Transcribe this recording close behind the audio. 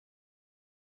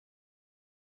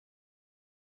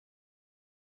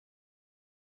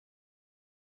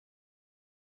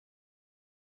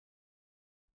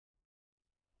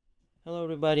Hello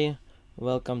everybody,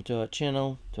 welcome to our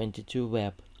channel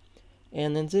 22web,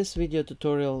 and in this video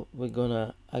tutorial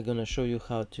I'm gonna show you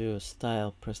how to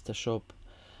style Prestashop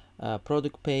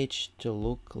product page to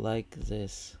look like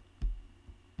this.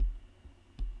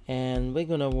 And we're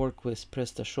gonna work with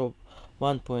Prestashop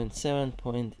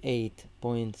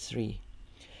 1.7.8.3.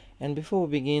 And before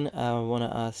we begin, I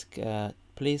wanna ask,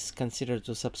 please consider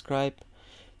to subscribe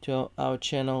to our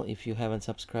channel if you haven't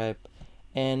subscribed.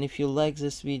 And if you like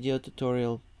this video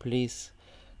tutorial, please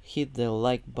hit the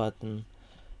like button.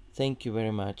 Thank you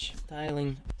very much.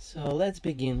 Styling. So let's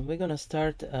begin. We're gonna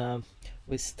start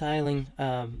with styling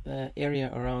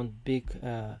area around big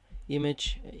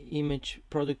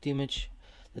product image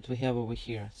that we have over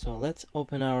here. So let's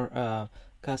open our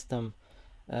custom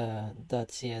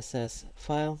 .css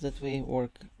file that we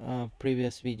worked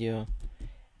previous video,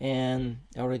 and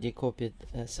already copied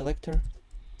a selector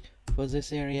for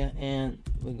this area, and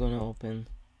we're gonna open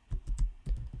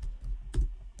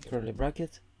curly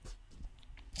bracket.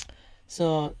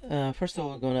 So first of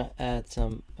all, we're gonna add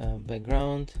some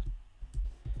background,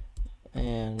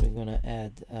 and we're gonna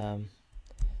add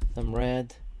some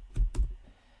red,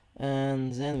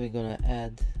 and then we're gonna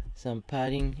add some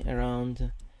padding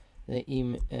around the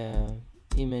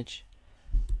image,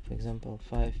 for example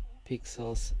 5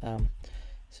 pixels.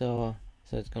 So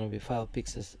it's gonna be 5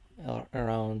 pixels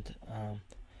around,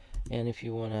 and if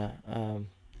you wanna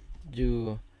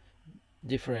do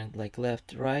different, like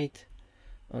left right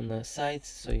on the sides,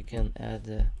 so you can add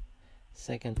the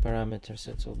second parameter,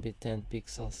 so it will be 10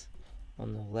 pixels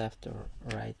on the left or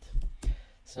right.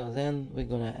 So then we're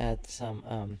gonna add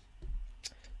some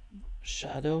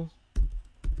shadow,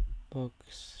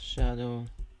 box shadow.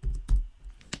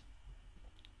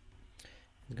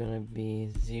 It's gonna be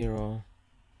 0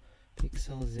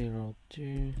 pixels, 0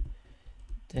 to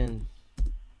 10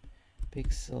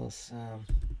 pixels,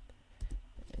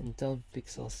 and 10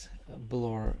 pixels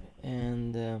blur,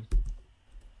 and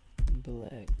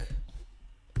black.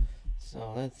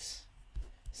 So let's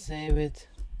save it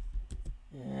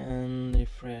and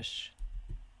refresh.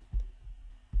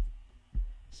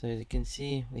 So as you can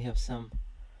see, we have some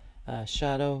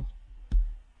shadow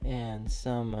and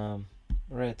some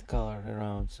red color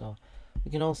around. So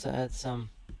we can also add some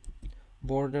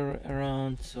border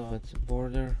around, so it's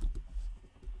border.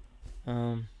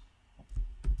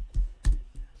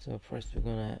 So first we're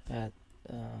gonna add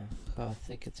how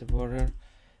thick it's a border,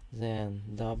 then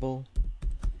double.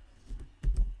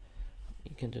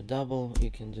 You can do double,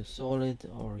 you can do solid,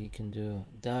 or you can do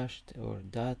dashed or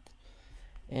dot.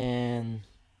 And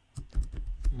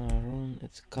maroon,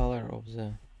 it's color of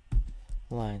the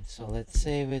line. So let's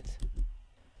save it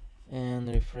and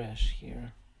refresh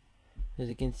here. As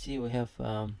you can see, we have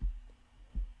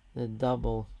the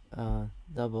double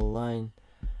line.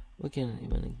 We can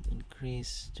even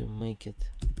increase to make it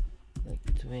like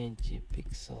 20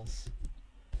 pixels.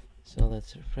 So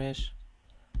let's refresh.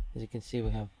 As you can see,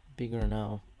 we have bigger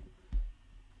now,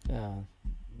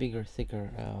 bigger, thicker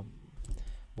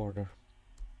border.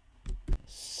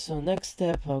 So next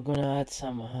step, I'm gonna add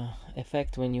some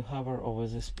effect when you hover over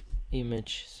this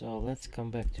image. So let's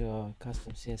come back to our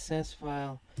custom CSS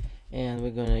file, and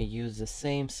we're gonna use the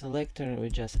same selector. We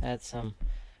just add some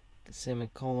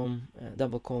semicolon,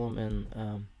 double column, and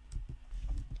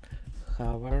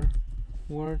hover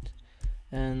word,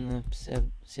 and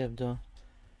pseudo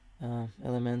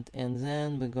element, and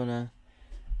then we're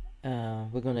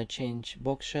gonna change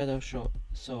box shadow.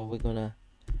 So we're gonna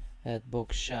add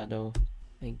box shadow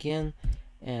again,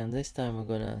 and this time we're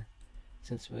gonna,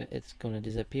 since it's gonna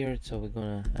disappear, so we're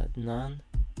gonna add none.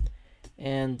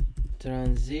 And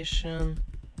transition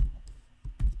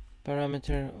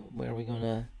parameter, where we're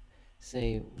gonna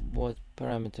say what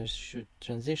parameters should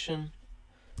transition.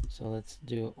 So let's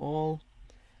do all,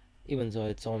 even though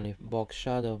it's only box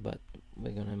shadow, but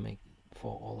we're gonna make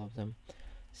for all of them.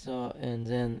 So, and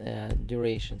then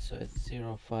duration, so it's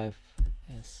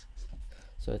 0.5s,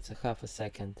 so it's a half a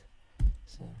second.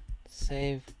 So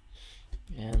save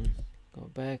and go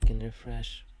back and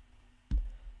refresh.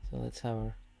 So let's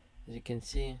hover. As you can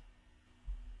see,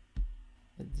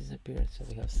 it disappeared. So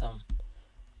we have some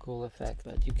cool effect,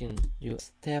 but you can do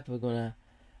step. We're gonna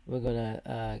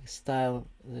style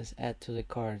this add to the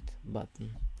cart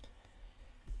button.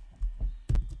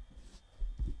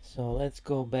 So let's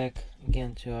go back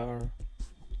again to our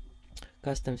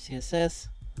custom CSS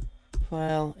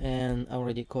file, and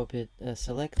already copied a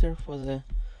selector for the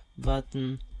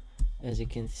button. As you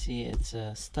can see, it's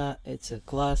a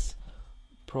class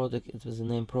product. It was the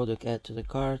name product add to the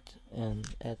cart, and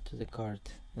add to the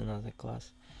cart another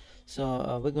class.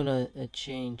 So we're gonna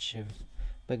change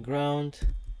background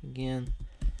again,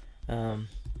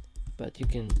 but you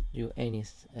can do any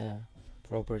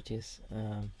properties.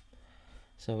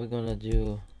 So we're gonna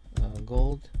do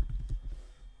gold,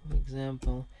 for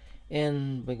example,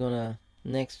 and we're gonna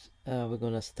we're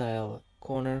gonna style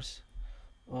corners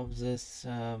of this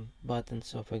button.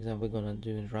 So for example, we're gonna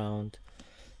do it round.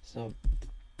 So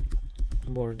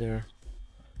border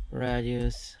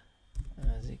radius,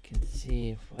 as you can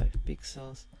see, 5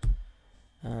 pixels.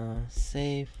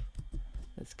 Save.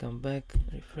 Let's come back,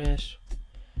 refresh.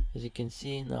 As you can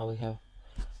see, now we have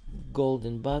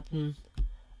golden button,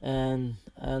 and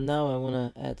now I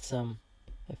want to add some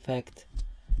effect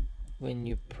when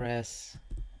you press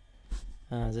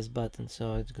this button.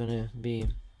 So it's gonna be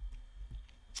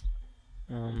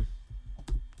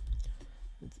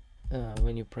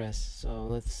when you press. So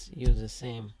let's use the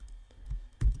same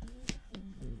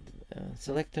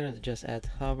selector, just add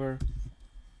hover,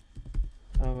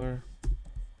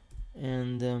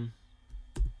 and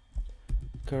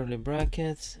curly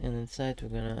brackets, and inside we're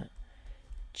gonna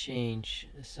change.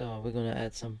 So we're gonna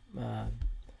add some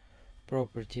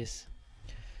properties.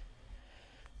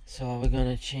 So we're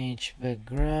gonna change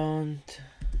background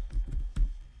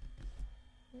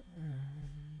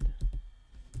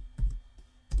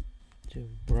to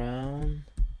brown,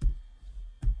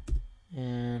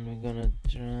 and we're gonna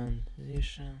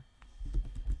transition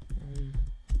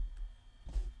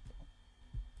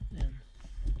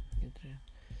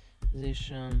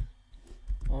transition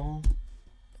all,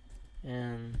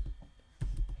 and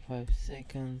 5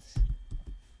 seconds,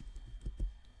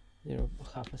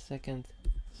 half a second,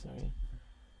 sorry.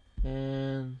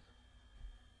 And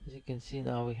as you can see,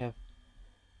 now we have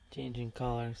changing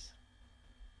colors,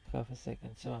 half a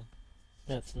second. So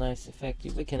that's nice effect.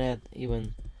 We can add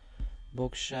even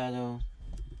box shadow.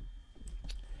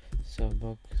 So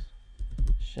box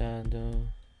shadow,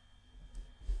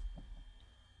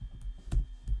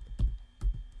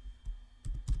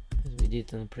 as we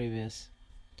did on the previous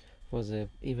for the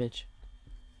image,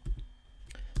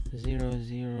 0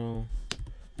 0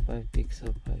 5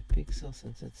 pixel.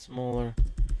 Since it's smaller,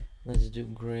 let's do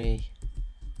gray.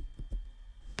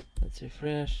 Let's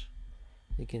refresh.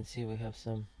 You can see we have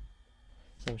some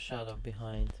shadow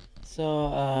behind.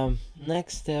 So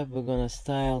next step, we're gonna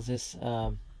style this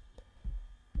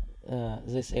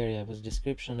this area with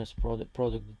description as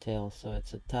product details. So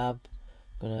it's a tab.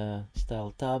 Gonna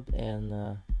style tab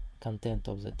and content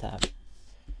of the tab.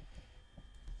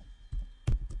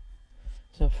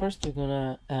 So first we're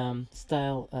gonna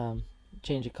style,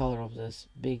 change the color of this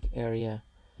big area,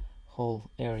 whole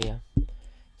area.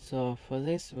 So for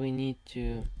this we need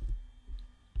to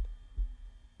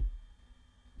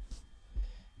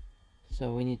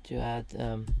add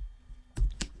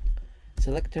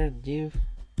selector, div,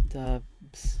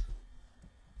 tabs,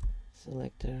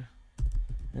 selector,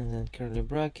 and then curly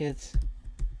brackets,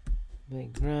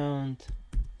 background,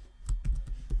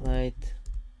 light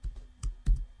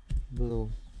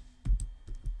blue.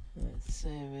 Let's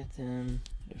save it and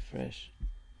refresh.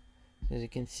 So as you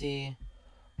can see,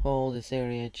 all this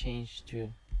area changed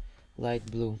to light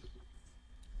blue.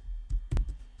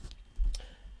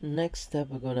 Next step,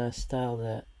 we're gonna style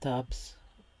the tabs.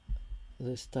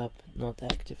 This tab, not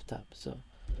active tab. So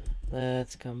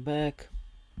let's come back,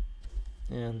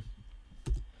 and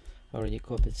already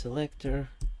copied selector,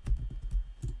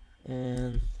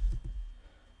 and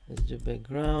let's do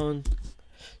background,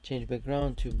 change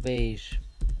background to beige.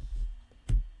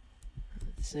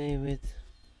 Let's save it,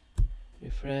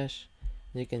 refresh.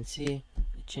 You can see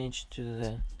it changed to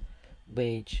the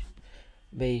beige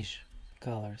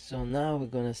color. So now we're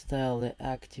gonna style the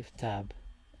active tab,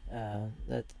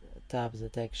 that tab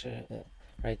that actually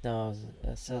right now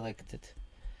is selected.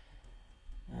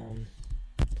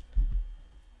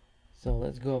 So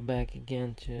let's go back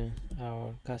again to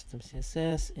our custom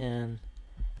CSS and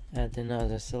add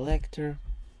another selector,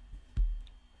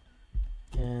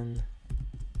 and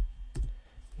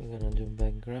we're gonna do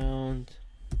background,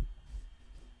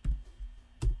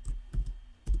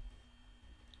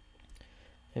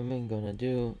 and we're gonna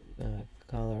do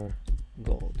color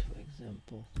gold, for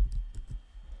example.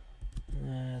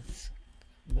 Let's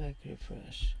back,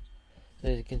 refresh. So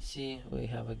as you can see, we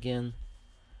have again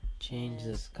changed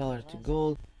this color to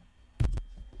gold.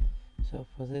 So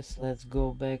for this, let's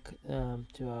go back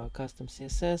to our custom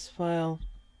CSS file,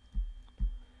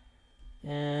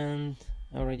 and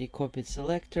already copied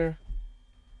selector.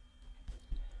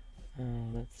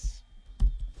 Let's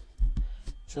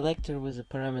selector with a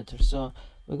parameter. So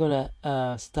we're gonna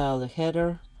style the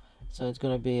header. So it's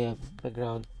gonna be a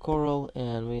background coral,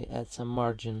 and we add some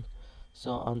margin.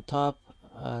 So on top,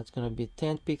 it's gonna be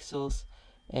 10 pixels,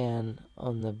 and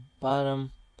on the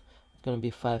bottom gonna be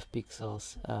 5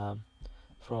 pixels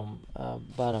from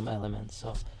bottom element.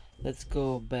 So let's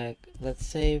go back, let's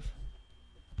save,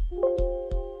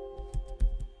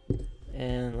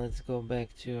 and let's go back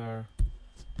to our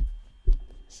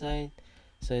site.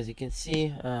 So as you can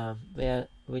see,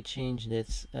 we changed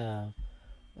its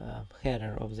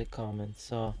header of the comment.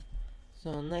 So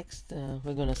next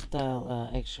we're gonna style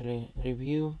actually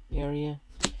review area,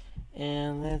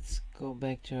 and let's go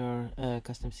back to our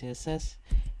custom CSS,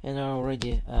 and I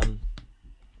already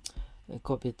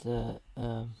copied the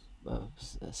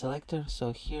selector.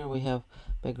 So here we have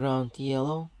background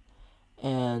yellow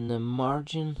and the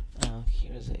margin.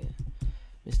 Here's a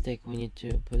mistake, we need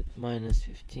to put minus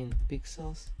 15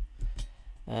 pixels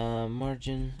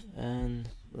margin, and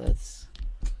let's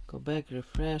go back,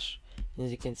 refresh. As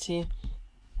you can see,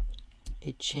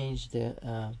 it changed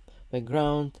the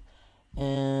background,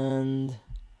 and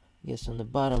I guess on the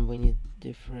bottom we need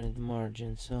different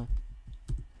margin. So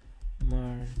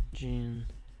margin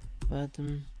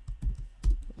bottom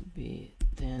will be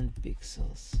 10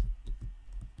 pixels.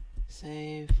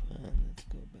 Save, and let's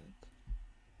go back.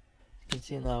 You can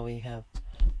see now we have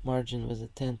margin with a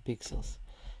 10 pixels.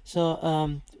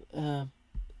 So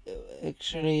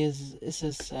actually this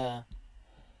is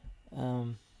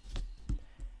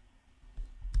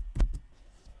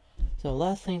so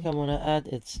last thing I'm gonna add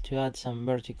is to add some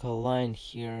vertical line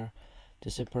here to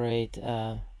separate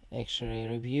actually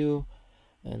review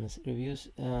and reviews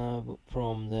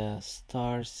from the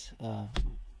stars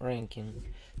ranking.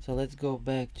 So let's go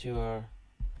back to our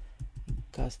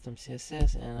custom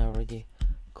CSS, and I already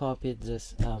copied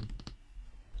this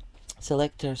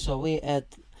selector. So we add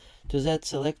to that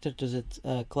selector, to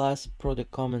that class,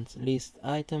 product comment list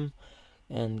item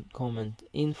and comment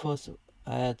info. So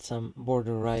I add some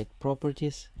border right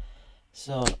properties.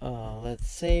 So let's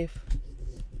save,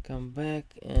 come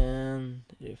back and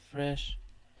refresh.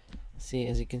 See,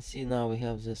 as you can see now we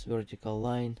have this vertical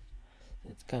line.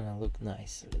 It's kind of look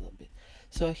nice a little bit.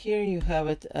 So here you have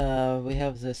it. We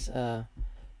have this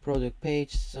product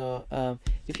page. So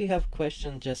if you have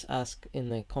questions, just ask in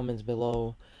the comments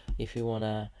below. If you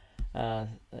wanna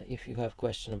if you have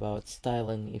question about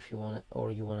styling, if you want,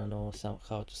 or you want to know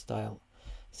how to style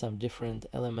some different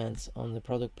elements on the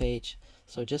product page,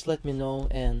 so just let me know.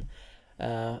 And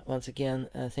once again,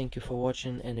 thank you for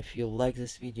watching, and if you like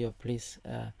this video, please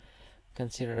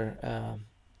consider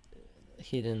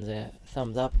hitting the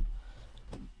thumbs up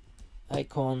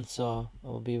icon, so I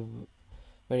will be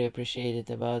very appreciated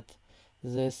about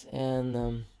this.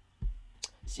 And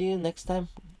see you next time.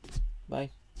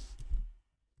 Bye.